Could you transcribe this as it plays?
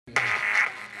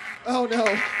Oh no.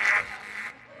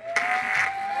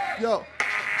 Yo.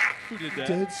 Who did that?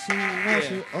 Dead scene,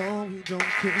 watch it all, we don't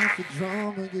care for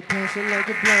drama. Get past it like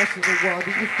a blast in the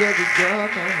water, you feel the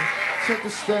drama. Check the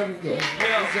stereo,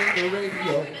 this ain't the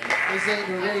radio. This ain't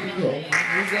the radio,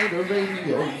 this ain't the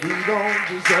radio. We don't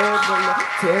deserve the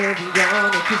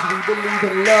marijuana, cause we believe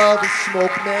in love and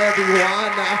smoke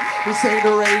marijuana. This ain't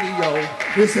the radio,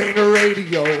 this ain't the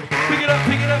radio. Pick it up,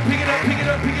 pick it up, pick it up, pick it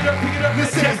up, pick it up, pick it up.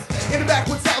 Listen, in the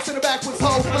backwoods house, in the backwoods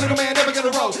hole, a little man never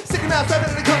gonna roll. Sitting outside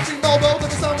in the country mobile,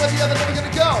 living somewhere the other never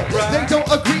gonna go. Right. They don't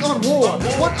agree on war.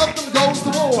 One of them goes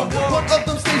to war. One of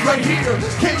them stays right here.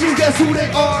 Can you guess who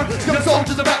they are? Young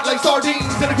soldiers are back like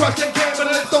sardines in a crushed can,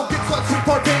 but let's don't get such sweet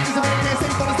parties. And man can't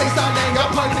say gonna stay silent,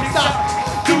 y'all playing stop.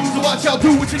 Dudes, watch y'all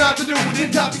do what you're not to do.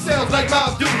 Then top yourselves like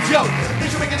mob dudes, yo.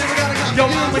 They should make it never gotta come. Yo,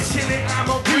 I'm a chillin',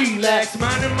 I'm a relax,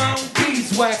 minding my own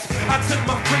beeswax. I took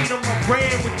my freedom, I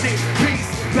ran with it. Peace,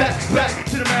 back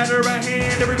to the matter at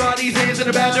hand. Everybody's hands in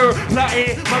the batter,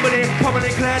 plotting, mumbling,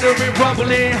 pumping, clattering,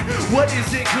 rumbling. What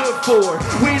is it good for?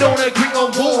 We don't agree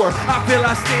on war. I feel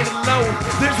I stand alone.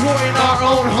 There's war in our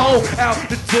own home. Out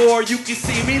the door, you can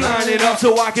see me lining up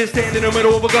so I can stand in the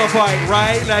middle of a gunfight,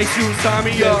 right? Like shoes, tie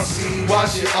me up.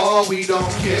 Watch it all, we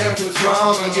don't care for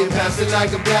drama. Get past it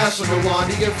like a blast on the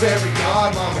wand. Get very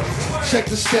God, mama. Check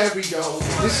the stereo.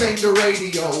 This ain't the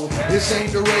radio. This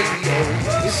ain't the radio.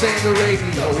 This ain't the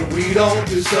radio. We don't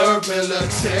deserve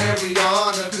military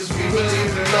honor, cause we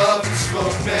believe in love and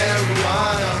smoke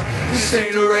marijuana. This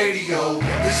ain't the radio.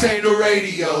 This ain't the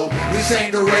radio. This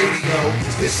ain't the radio.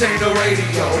 This ain't the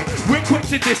radio. We're quick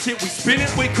to dish it, we spin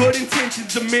it with good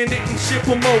intentions, amend it and ship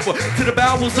them over to the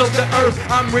bowels of the earth.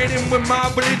 I'm ridden with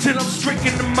my religion, I'm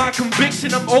stricken to my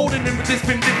conviction, I'm holding in with this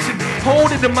benediction,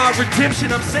 holding to my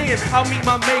redemption. I'm saying I'll meet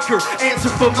my maker, answer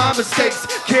for my mistakes,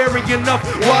 carry enough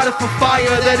water for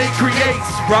fire that it creates,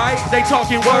 right? They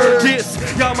talking word this,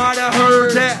 y'all might have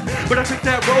heard that, but I took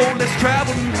that road, let's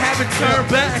travel and haven't turned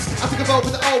back. I took a vote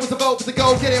with the O, it's a vote with the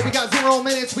go get it. We got 0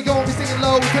 minutes, we gon' be singing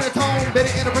low, we can tone, better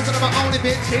in a person of my own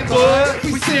bitch. But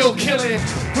we still killing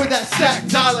for that stacked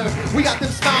dollar. We got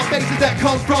them smile faces that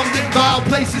come from them vile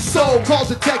places. So called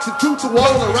detective, truth to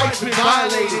all the rights been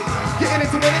violated. Getting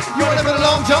into it, you ain't never a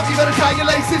long jump, you better tie your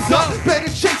laces up. Better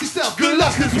chase yourself, good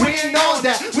luck, cause we ain't on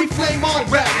that. We flame on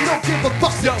rap, we don't give a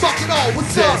fuck, fuck it all,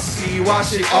 what's up? See,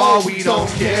 watch it all, we don't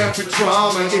care for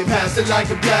drama. Get past it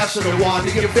like a blast on the wand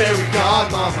to get fairy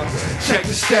godmama. Check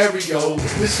the stereo,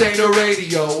 this ain't a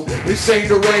radio. This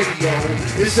ain't a radio,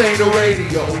 this ain't a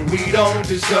radio. We don't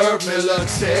deserve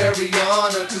military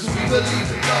honor, cause we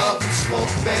believe in love and smoke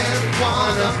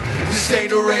marijuana. This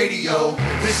ain't a radio,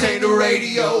 this ain't a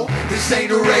radio. This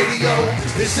ain't a radio,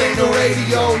 this ain't a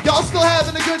radio. Y'all still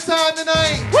having a good time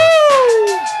tonight?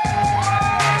 Woo!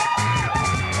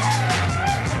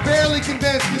 Barely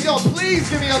convinced. Can y'all please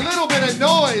give me a little bit of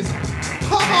noise?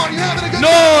 Come on, you having a good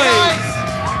time tonight?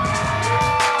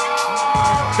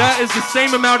 That is the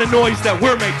same amount of noise that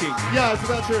we're making. Yeah, it's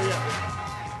about true, yeah.